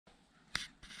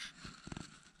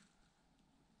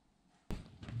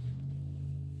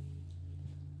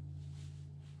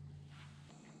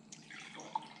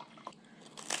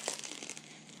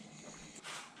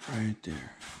Right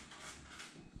there.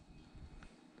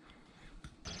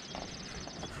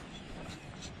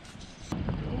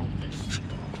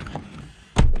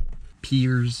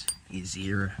 Piers is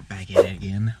here, back at it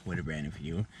again with a brand new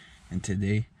video, and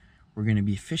today we're gonna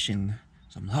be fishing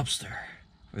some lobster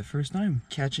for the first time.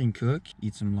 Catch and cook,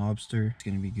 eat some lobster. It's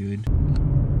gonna be good.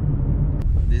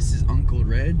 This is Uncle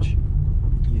Reg.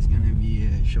 He's gonna be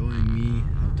showing me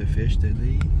how to fish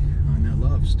today on a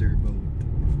lobster boat.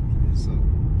 So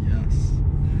yes.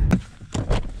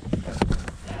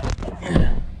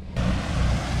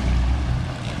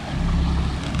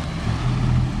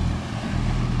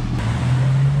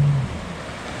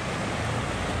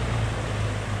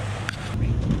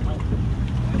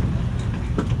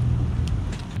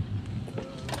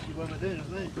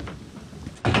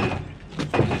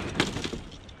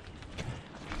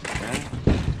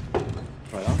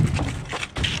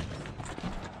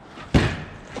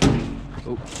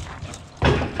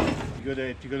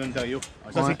 Petit gars d'Ontario.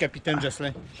 Ça, c'est le capitaine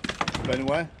Jocelyn.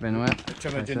 Benoît. Le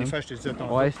chum à Jennifer, je te disais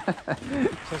tantôt. Ouais. Ça,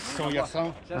 c'est son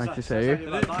garçon. Ok, salut.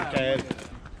 Michael.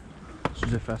 Si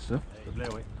je fais ça. S'il te plaît,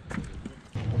 oui.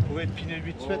 On pourrait être piné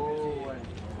lui tout de suite.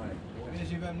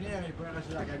 J'ai vu amener, il pourrait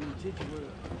rester dans la cabine, tu veux.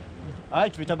 Ah,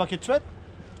 tu veux t'embarquer tout de suite?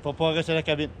 Tu vas pouvoir rester dans la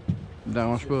cabine. Me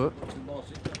dérange pas.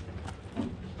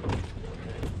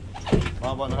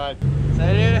 Bon, bonne ride.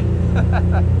 Salut!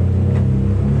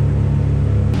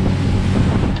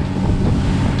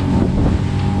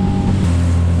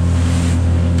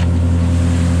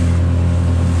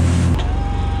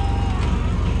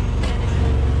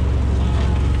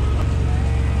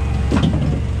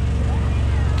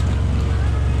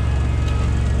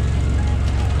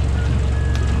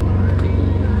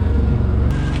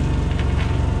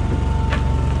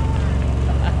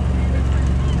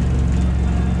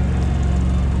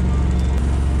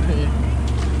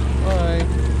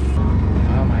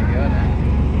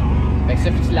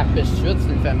 La pêche suite,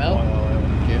 c'est une femelle? Ouais.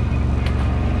 Ok.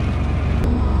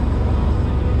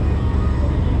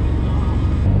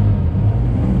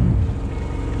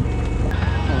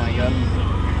 Oh my god.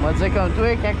 On va dire comme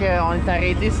toi, quand on est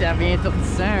arrêté, ça revient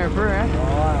étourdissant un peu, hein?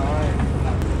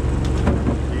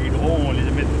 Ouais. Les gros, on les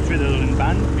met tout de suite dans une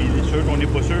bande, puis ceux qu'on n'est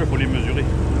pas sûr, il faut les mesurer.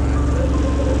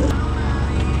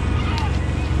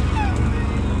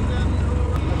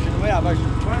 Tu veux avant sur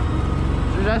le toit?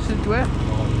 Tu veux genre sur le toit?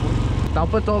 T'as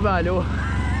pas tombé à l'eau.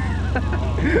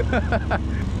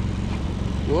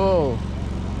 Wow.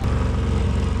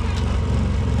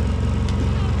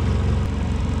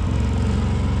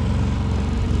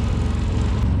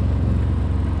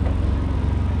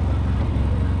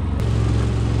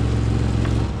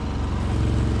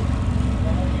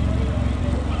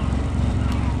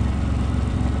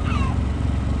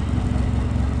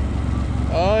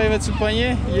 Oh, il va-tu le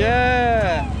poignet?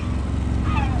 Yeah!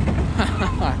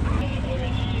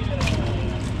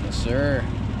 Sure.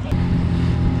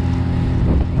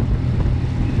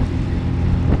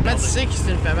 Comment tu sais que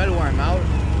c'est une femelle ou un mâle?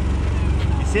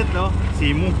 Ici, là,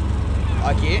 c'est mou.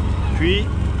 Ok. Puis,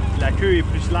 la queue est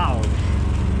plus large.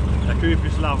 La queue est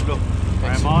plus large là.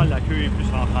 Un mâle, la queue est plus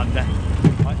rentrante dedans.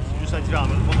 Ouais, c'est juste la différence.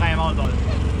 C'est pas vraiment dans le...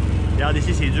 Regarde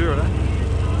ici, c'est dur, là.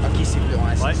 Ok, c'est plus loin,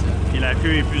 ouais, c'est ça. Et la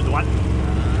queue est plus droite.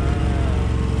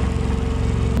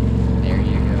 There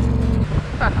you go.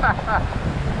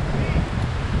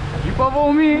 J'ai pas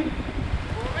vomi!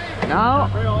 Non!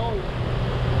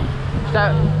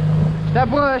 Je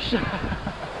t'approche!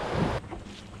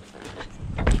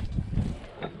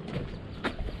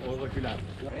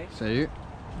 Salut!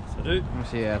 Salut! Moi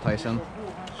c'est Tyson.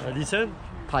 Tyson?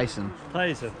 Tyson.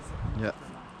 Tyson. Yeah.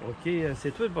 Ok,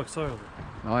 c'est toi le boxeur.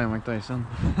 Ouais, Mike Tyson.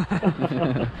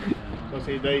 Ça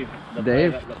c'est Dave.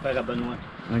 Dave? Le frère à Benoît.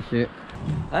 Ok.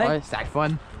 Hein? Ouais, c'est le fun.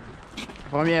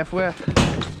 Première fois.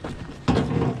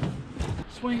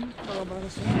 Swing.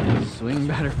 Swing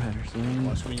better, swing. On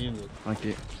va swinger nous. Ok.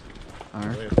 Un.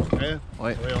 Prêt?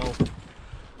 Ouais. Oui,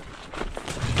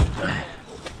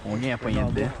 On vient à poigner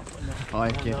dedans. Ouais,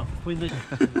 ok.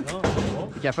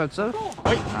 T'es capable de ça?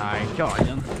 Oui. Ah,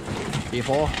 Caroline. Il est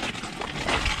fort.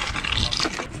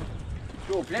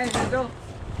 Tu es au plein, là?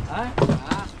 Hein?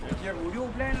 Ah, tu as roulé au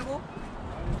plein, là-bas?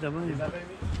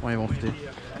 Ouais, ils vont fitter.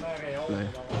 Ouais.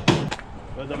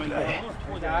 Demain,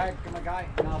 Comme un gars.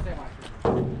 Non, c'est vrai.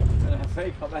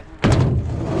 Fake, pas mal.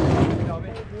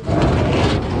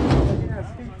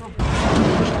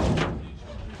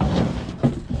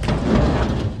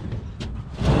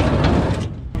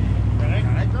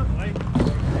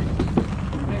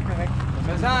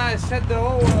 Faisant 7 de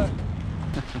haut.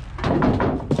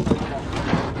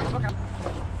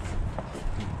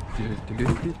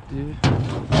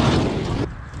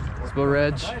 C'est pas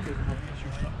Reg.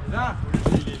 Là,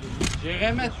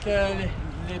 j'irais mettre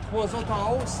les 3 autres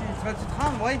en haut. Si tu vas-tu te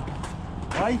rendre, oui?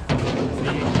 Oui.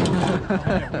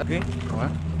 OK.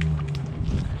 Ouais.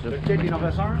 Le quai, il en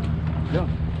reste un. Là.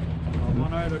 On va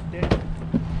en un, le quai.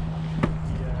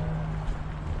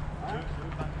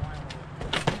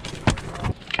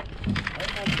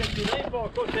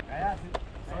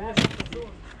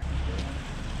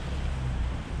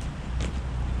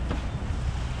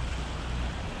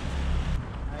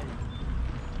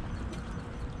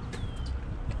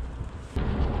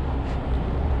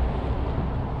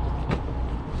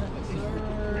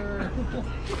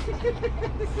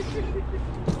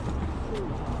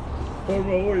 Pas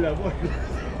le rôle là-bas.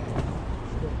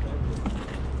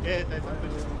 Eh, t'as ça.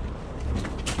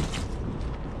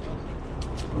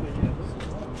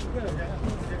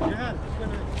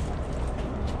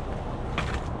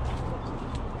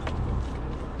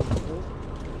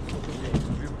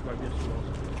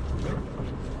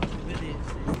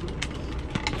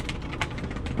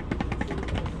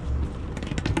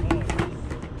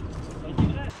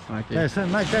 Ok. Tyson,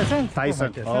 Mike Tyson?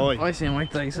 Tyson. Ah oui. Ouais, c'est Mike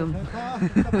Tyson.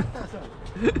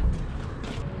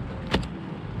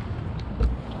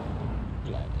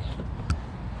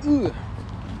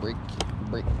 Break,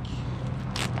 break.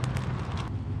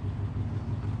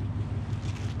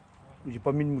 J'ai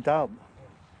pas mis de moutarde.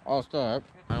 Oh, stop.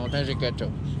 En longtemps, j'ai quelque chose.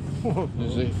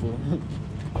 C'est ça, il faut.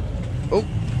 Oh!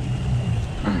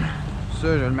 Ça, je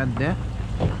vais le mettre dedans.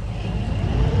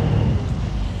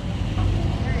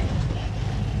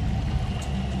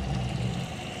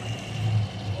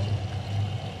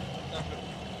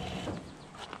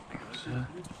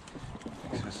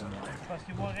 Parce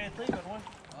qu'ils vont arrêter, Benoît.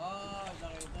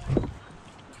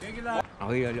 Ah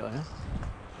oui, là, hein?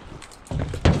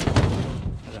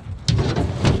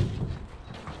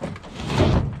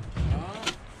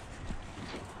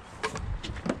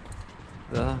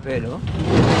 Là, fais là.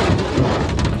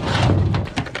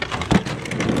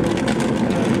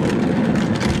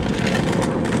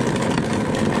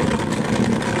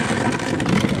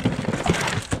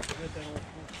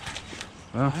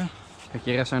 Ah, fait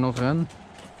qu'il reste un autre run.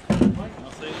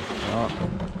 Ah.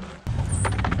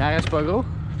 Il en reste pas gros?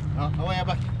 Ah ouais,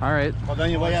 embarque. Alright, Mon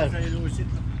dernier voyage. Dans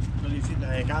les sites,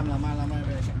 la cam, la mer,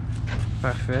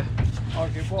 parfait. Ah,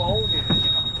 j'ai pas haut,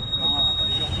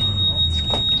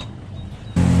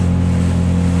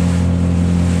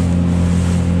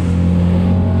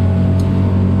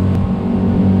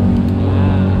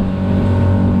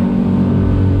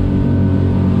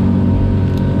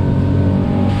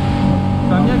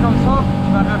 Ça vient comme ça, tu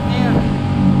vas revenir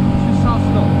sur 100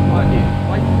 slow. OK.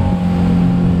 Oui.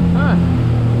 Ah!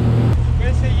 Tu peux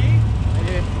essayer. Ok.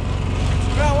 Tu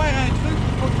peux avoir un truc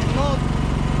pour que tu montes.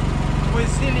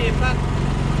 Choisir les pattes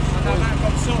en avant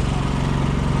comme ça.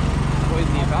 Oui,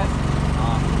 des pattes.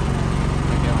 Ah.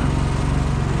 Ok, ouais.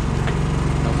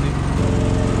 Merci.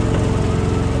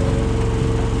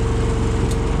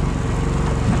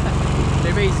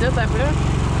 T'es bien ici après?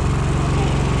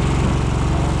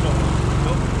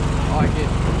 Ah, ok.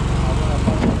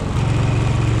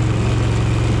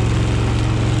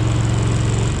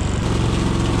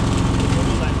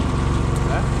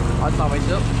 Hein? Ah, tu t'en vas ici?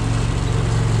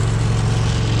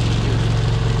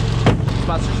 Tu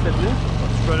penses que je fais plus?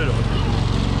 Tu peux aller là.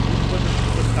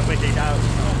 Ça peut être les dames.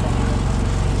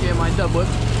 Ok, moi, de bout.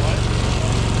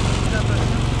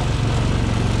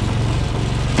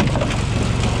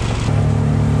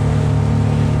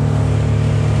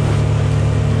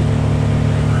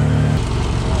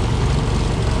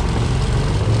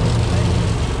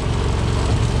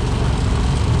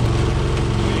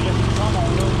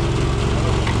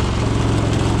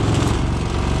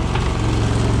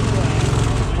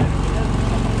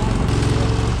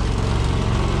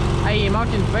 Hey, il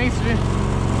manque une pince, lui.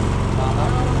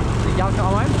 Il garde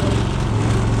quand même?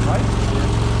 Ouais.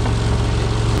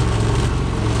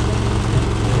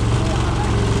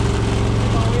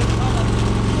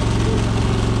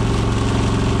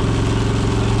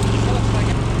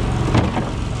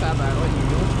 Ça va, ouais, il est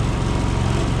gros.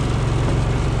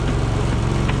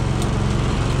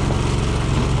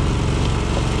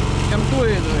 Comme toi,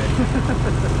 les deux.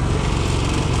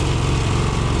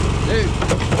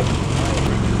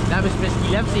 Non, mais c'est parce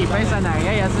qu'il lève ses pinces en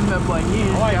arrière, il essaie de me poigner.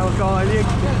 Ouais, encore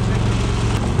calique.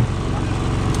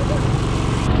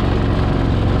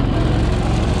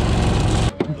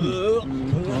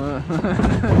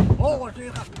 Oh,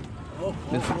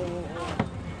 c'est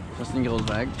Ça, c'est une grosse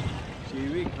vague. C'est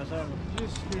lui qui fait ça.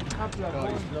 Juste les trappes là-bas.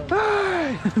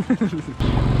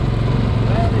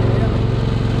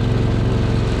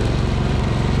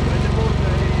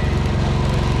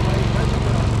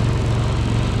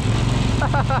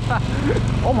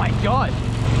 Oh my god!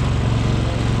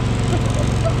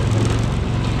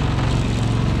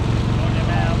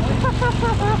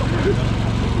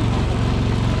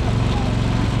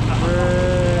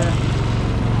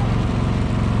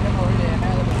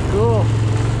 Cool.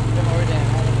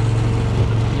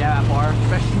 Yeah, bar,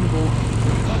 fashionable.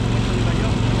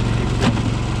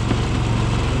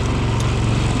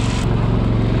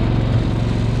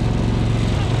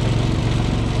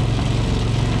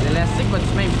 L'élastique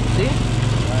va-tu m'impliquer?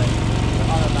 Ouais.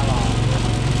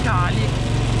 Calique.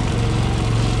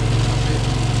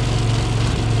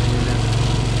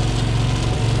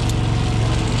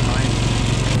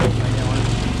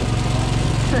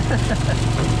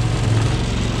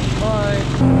 Bye.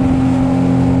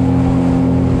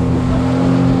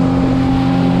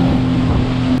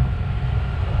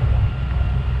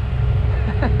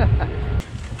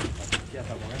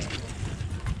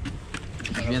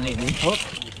 Je viens d'aider. Hop!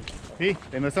 Hé,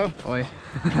 t'aimes ça? Oui.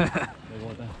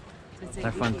 C'est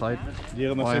un fun flight. Dis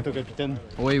remercie à ton capitaine.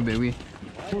 Oui, ben oui.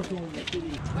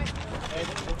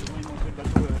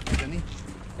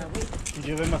 Je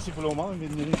dirais merci pour le moment, il vient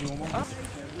de donner du moment.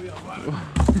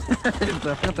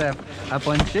 T'as prêt à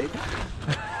puncher?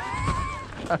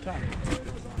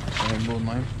 C'est beau de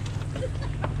même.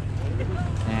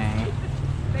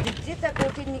 Petite à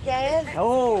côté de Michael.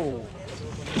 Oh!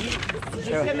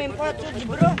 Je fais même pas tout du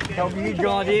bras. T'as oublié de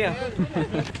grandir.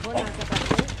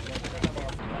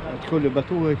 En tout cas, le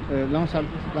bateau lance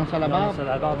à la barre. Ça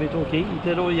la barbe est OK. Il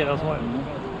était là hier soir.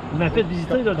 Il m'a fait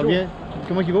visiter l'autre jour. Combien?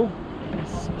 Comment il vaut?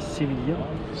 6 millions.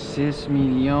 6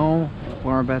 millions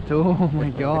pour un bateau, oh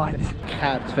my god!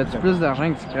 Tu fais-tu plus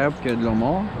d'argent que tu crèves que de l'eau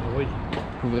mort? Oui.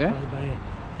 Pour vrai?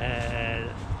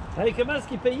 Hey, comment est-ce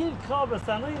qu'il payait le crabe cette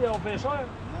année là, aux pêcheurs?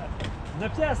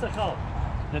 9 piastres le crabe.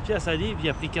 9 piastres à livre, il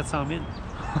a pris 400 000.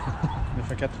 Il a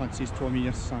fait 436, 3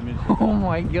 600 000. Oh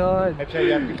my god! Et puis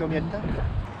il a pris combien de temps?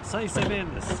 5 semaines.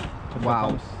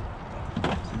 Wow!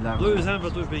 C'est de l'argent. 2 ans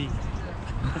pour tout pays.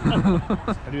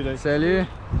 Salut, Dave. Salut!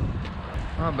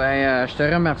 Ah ben, je te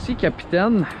remercie,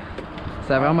 capitaine.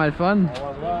 C'était vraiment le fun. On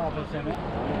va voir, on va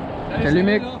se Salut,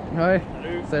 Mick. Ouais.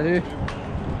 Salut.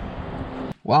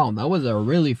 Wow, that was a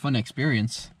really fun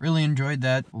experience. Really enjoyed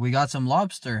that. We got some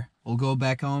lobster. We'll go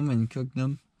back home and cook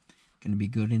them. Gonna be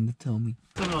good in the tummy.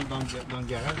 Dans le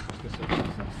garage, parce que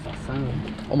ça sent.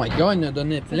 Oh my god, il en a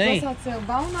donné plein. Ça va sentir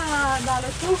bon dans le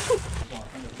tout.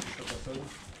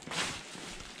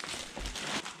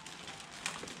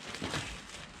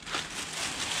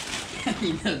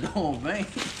 Il en a donc 20.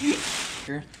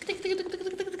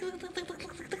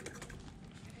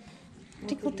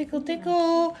 Tickle, tickle,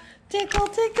 tickle. Tickle,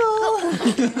 tickle.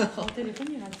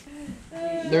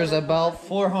 There's about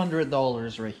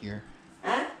 $400 right here.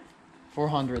 Hein?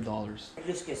 $400.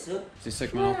 Plus que ça. C'est ça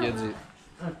que mon oncle a dit.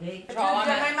 OK.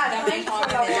 Demain matin, tu vas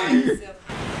l'avoir.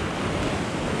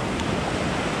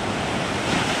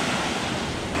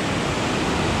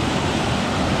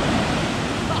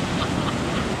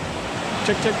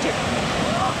 Check, check, check.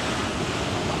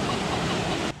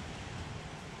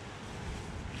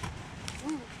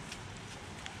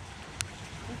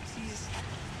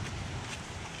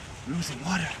 Losing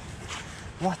water.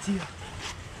 Water.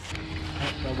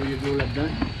 On va envoyer de l'eau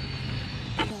là-dedans.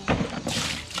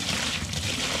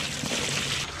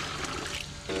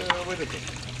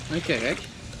 Oui, correct.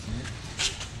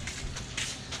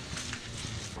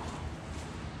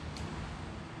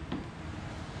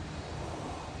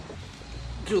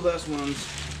 Two last ones.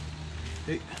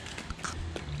 Hey.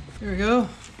 Here we go.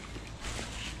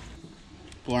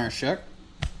 Pour un choc.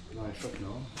 Non, un choc,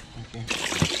 non. Okay.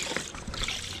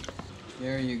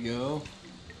 There you go.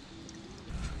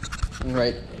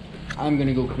 Right. I'm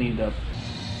gonna go clean it up.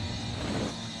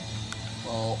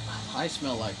 Well, I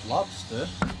smell like lobster.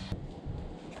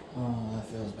 Oh, that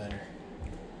feels better.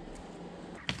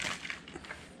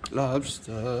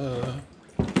 Lobster.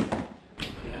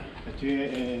 Tu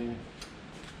es.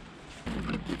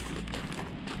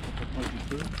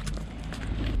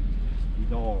 Il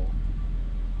dort.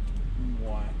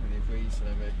 Ouais, des fois il se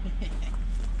réveille.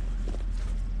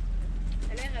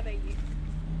 Elle est réveillée.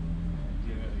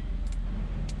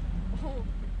 Oh.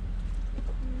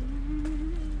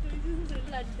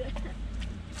 Là-dedans.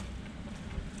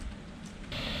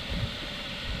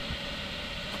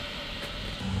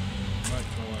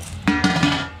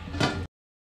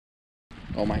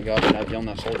 Oh my god, la viande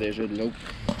elle sort déjà de l'eau.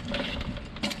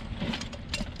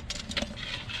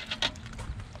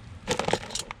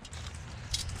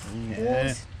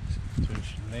 Yeah. Tu veux le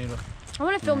filmer, là? On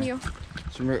va le faire mieux.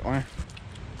 Tu veux, ouais.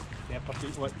 Bien parti,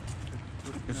 ouais.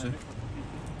 Qu'est-ce que c'est?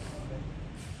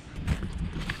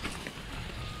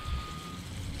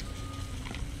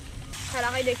 Ça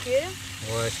l'arrête de cuire.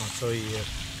 Ouais, sans ça,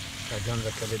 la viande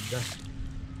va coller dedans.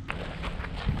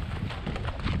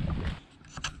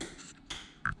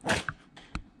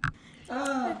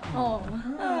 Oh.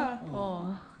 Oh.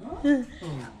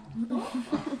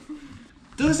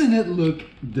 Doesn't it look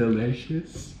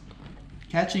delicious?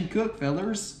 Catch and cook,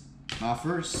 fellas. My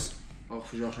first. Oh,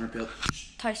 faut que je lâche un pet.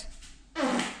 Tyson.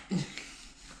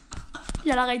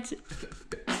 Il a l'arrêté.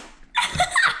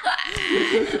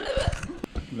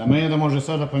 La manière de manger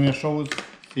ça, la première chose,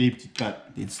 c'est les petites pattes.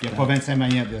 Il Des n'y a petites pas 25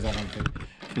 manières de les arrêter.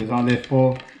 Tu les enlèves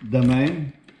pas de même.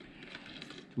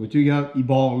 Tu vois-tu, regarde, il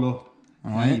barre là.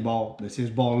 Ouais. Hein, il barre. Ben, c'est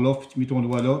ce barre-là, puis tu mets ton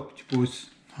doigt là, puis tu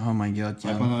pousses. Oh my god, Ouais,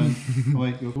 Yann. pendant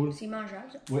ouais, cool. C'est mangeable,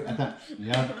 ça. Oui, attends.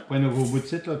 Regarde, prends le gros bout de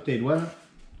site, là, puis tes doigts, là.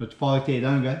 Là, tu pars avec tes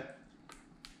dents, regarde.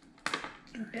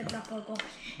 Je pète la pas encore.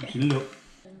 Tu l'as.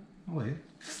 Ouais.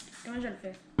 Comment je le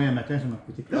fais? Oui, un matin, ça m'a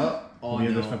coûté. Oh On vient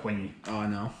de non. se faire poigner. Oh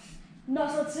non. Non,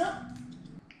 ça, ça.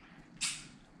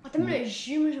 Ah, t'aimes le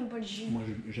jus? Moi, j'aime pas le jus. Moi,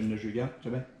 j'aime le jus, regarde, tu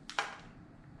sais bien.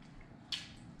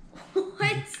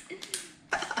 What?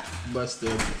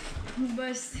 Busted.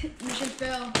 Boss, Michel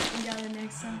Peur. Regarde le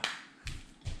next ça.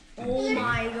 Oh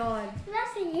my god.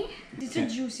 C'est-tu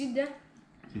juicy dedans?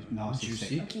 Non, c'est Juicy.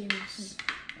 sec. Ok, merci.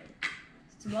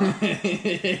 C'est bon?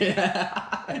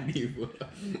 Des fois.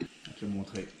 Je vais te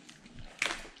montrer.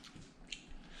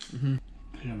 Je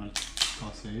vais mal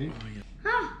casser. Oh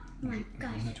my Je vais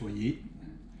gosh. nettoyer.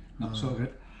 Non, ça, ça,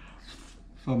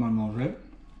 on va le manger.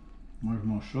 Moi, je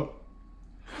mange ça.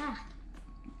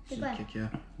 C'est quoi? Caca.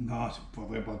 Non, c'est pas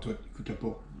vrai, pas tout. Écoute-le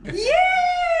pas. Yeah!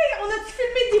 On a-tu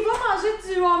filmé des fois manger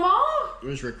du homard?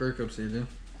 Ouais, je recorde comme c'est là.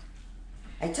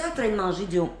 Es-tu en train de manger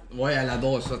du... Ouais, elle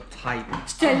adore ça tight.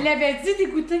 Je te l'avais dit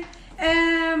d'écouter.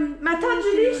 Ma tante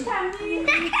Julie, je t'ai amené.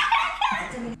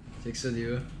 C'est que ça, des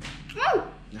gars.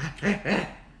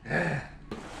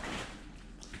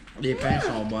 Les pains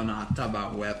sont bons en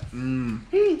tabarouette. Maman?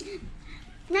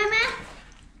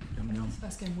 C'est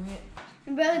parce que moi...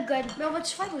 Really good. Mais on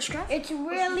va-tu faire au scrap? It's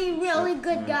really, really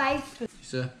good, guys.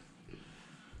 C'est ça.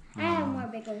 I have more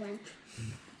bigger one.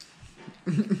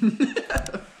 Really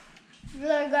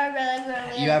good, really good,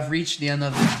 really You have reached the end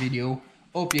of this video.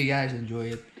 Hope you guys enjoy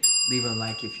it. Leave a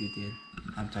like if you did.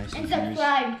 I'm Tyson. And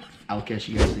subscribe. I'll catch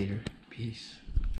you guys later. Peace.